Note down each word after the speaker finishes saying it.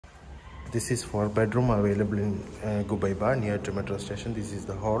This is 4-bedroom available in Ghubaiba near to metro station. This is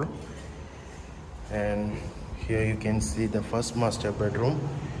the hall, and here you can see the first master bedroom,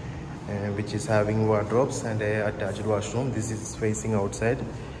 which is having wardrobes and a attached washroom. This is facing outside,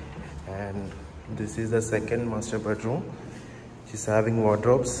 and this is the second master bedroom, which is having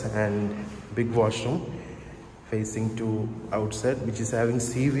wardrobes and big washroom facing to outside, which is having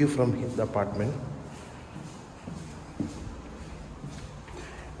sea view from the apartment.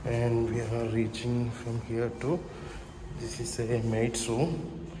 And we are reaching from here to, this is a maid's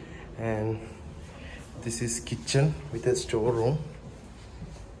room, and this is kitchen with a storeroom,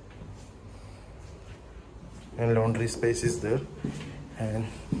 and laundry space is there. And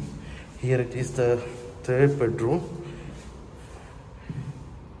here it is the 3rd bedroom,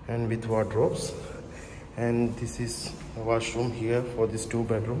 and with wardrobes. And this is a washroom here for these 2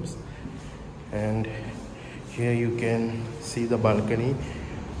 bedrooms. And here you can see the balcony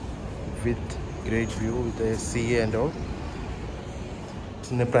with great view with the sea and all. It's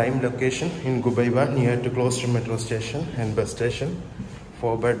in a prime location in Ghubaiba near to close to metro station and bus station.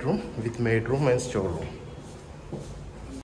 4-bedroom with maid room and storeroom.